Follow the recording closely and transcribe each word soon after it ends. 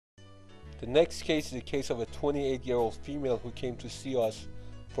The next case is a case of a 28-year-old female who came to see us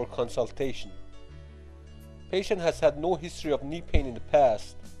for consultation. Patient has had no history of knee pain in the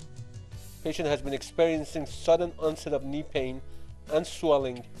past. Patient has been experiencing sudden onset of knee pain and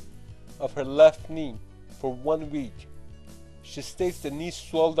swelling of her left knee for 1 week. She states the knee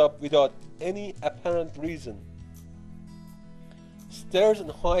swelled up without any apparent reason. Stairs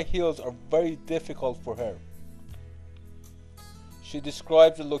and high heels are very difficult for her. She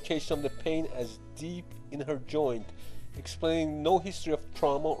describes the location of the pain as deep in her joint, explaining no history of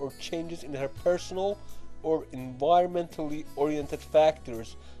trauma or changes in her personal or environmentally oriented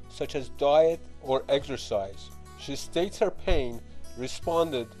factors such as diet or exercise. She states her pain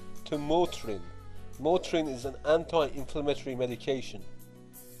responded to Motrin. Motrin is an anti-inflammatory medication.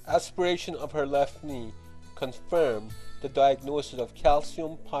 Aspiration of her left knee confirmed the diagnosis of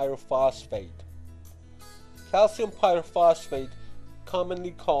calcium pyrophosphate. Calcium pyrophosphate,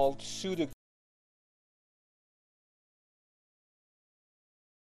 commonly called